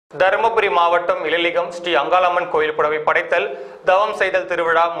தருமபுரி மாவட்டம் இலலிகம் ஸ்ரீ அங்காளம்மன் கோயில் புடவை படைத்தல் தவம் செய்தல்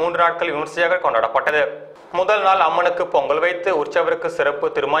திருவிழா 3 நாட்கள் விமர்சையாக கொண்டாடப்பட்டது. முதல் நாள் அம்மனுக்கு பொங்கல் வைத்து உற்சவருக்கு சிறப்பு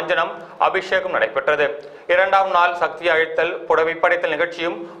திருமஞ்சனம் அபிஷேகம் நடைபெற்றது. 2ஆம் நாள் சக்தி அழைத்தல் புடவை படைத்தல்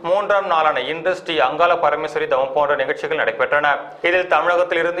நிகழ்ச்சியும் 3ஆம் நாளான இன்று ஸ்ரீ அங்காள பரமேஸ்வரி தவம் போன்ற நிகழ்ச்சிகள் நடைபெற்றன. இதில்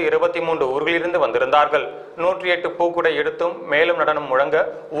தமிழகத்திலிருந்து 23 ஊர்களிலிருந்து வந்திருந்தார்கள். 108 பூக்குடை எடுத்தும் மேலும் நடனம் முழங்க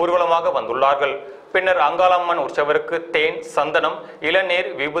ஊர்வலமாக வந்துள்ளார்கள். பின்னர் அங்காளம்மன் உற்சவருக்கு தேன், சந்தனம், இளநீர்,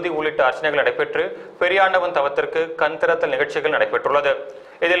 விபூதி உள்ளிட்ட அர்ச்சனைகள் நடைபெற்று பெரியாண்டவன் தவத்திற்கு கண் திறத்தல் நிகழ்ச்சிகள் நடைபெற்றுள்ளது.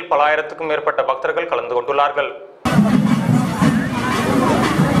 இதில் பல ஆயிரத்துக்கும் மேற்பட்ட பக்தர்கள் கலந்து கொண்டுள்ளார்கள்.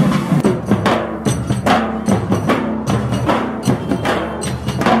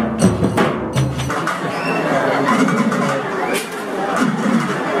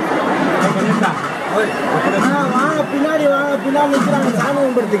 பின்னாடி பின்னாடி சாமி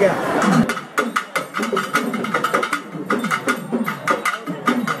கும்பிடுறதுக்கு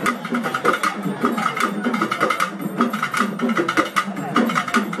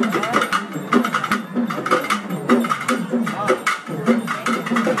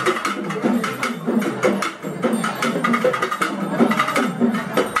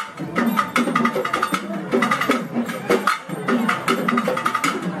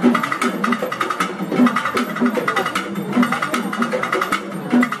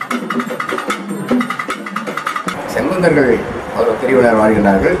செங்குந்தர்கள் ஒரு பிரிவினர்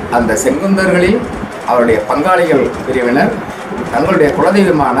வாழ்கின்றார்கள். அந்த செங்குந்தர்களில் அவருடைய பங்காளிகள் பிரிவினர் தங்களுடைய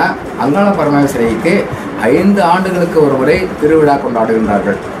குலதெய்வமான அங்காள பரமேஸ்வரிக்கு 5 ஆண்டுகளுக்கு ஒரு முறை திருவிழா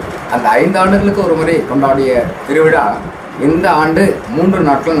கொண்டாடுகின்றார்கள். அந்த 5 ஆண்டுகளுக்கு ஒரு முறை கொண்டாடிய திருவிழா இந்த ஆண்டு 3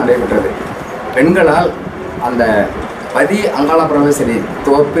 நாட்கள் நடைபெற்றது. பெண்களால் அந்த பதி அங்காள பரமேஸ்வரி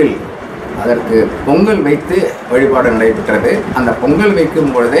தோப்பில் அதற்கு பொங்கல் வைத்து வழிபாடு நடைபெற்றது. அந்த பொங்கல்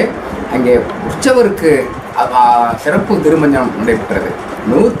வைக்கும் பொழுதே அங்கே உற்சவருக்கு சிறப்பு திருமஞ்சனம் நடைபெற்றது.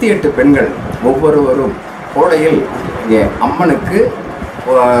 108 பெண்கள் ஒவ்வொருவரும் கோடையில் இங்கே அம்மனுக்கு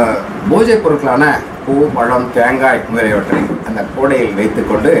பூஜை பொருட்களான பூ, பழம், தேங்காய் முதலியவற்றை அந்த கோடையில்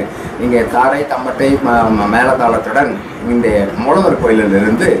வைத்துக்கொண்டு இங்கே தாரை, தம்பட்டை, மேலதாளத்துடன் இந்த மூலவர்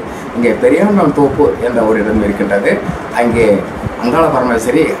கோயிலிலிருந்து இங்கே பெரியாண்டவன் தோப்பு என்ற ஒரு இடம் இருக்கின்றது. அங்கே அங்காள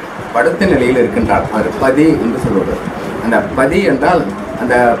பரமேஸ்வரி படுத்த நிலையில் இருக்கின்றாள். அது பதி என்று சொல்வது. அந்த பதி என்றால்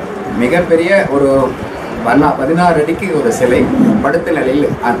அந்த மிகப்பெரிய ஒரு 16 அடிக்கு ஒரு சிலை படுத்த நிலையில்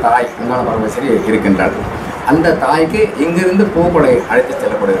அந்த தாய் அங்காள பரமேஸ்வரி இருக்கின்றாள். அந்த தாய்க்கு இங்கிருந்து பூக்கொடை அழைத்து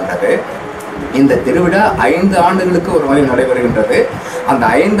செல்லப்படுகின்றது. இந்த திருவிழா 5 ஆண்டுகளுக்கு ஒரு முறை நடைபெறுகின்றது. அந்த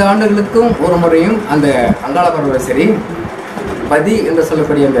 5 ஆண்டுகளுக்கும் ஒரு முறையும் அந்த அங்காள பரமேஸ்வரி பதி என்று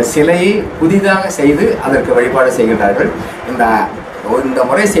சொல்லக்கூடிய அந்த சிலையை புதிதாக செய்து அதற்கு வழிபாடு செய்கின்றார்கள். இந்த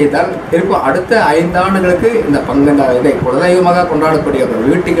முறை செய்தால் திரும்ப அடுத்த 5 ஆண்டுகளுக்கு இதை குலதெய்வமாக கொண்டாடக்கூடிய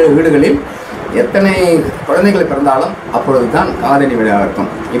வீடுகளில் எத்தனை குழந்தைகள் பிறந்தாலும் அப்பொழுது தான் காதணி விழா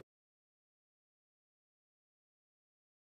இருக்கும்.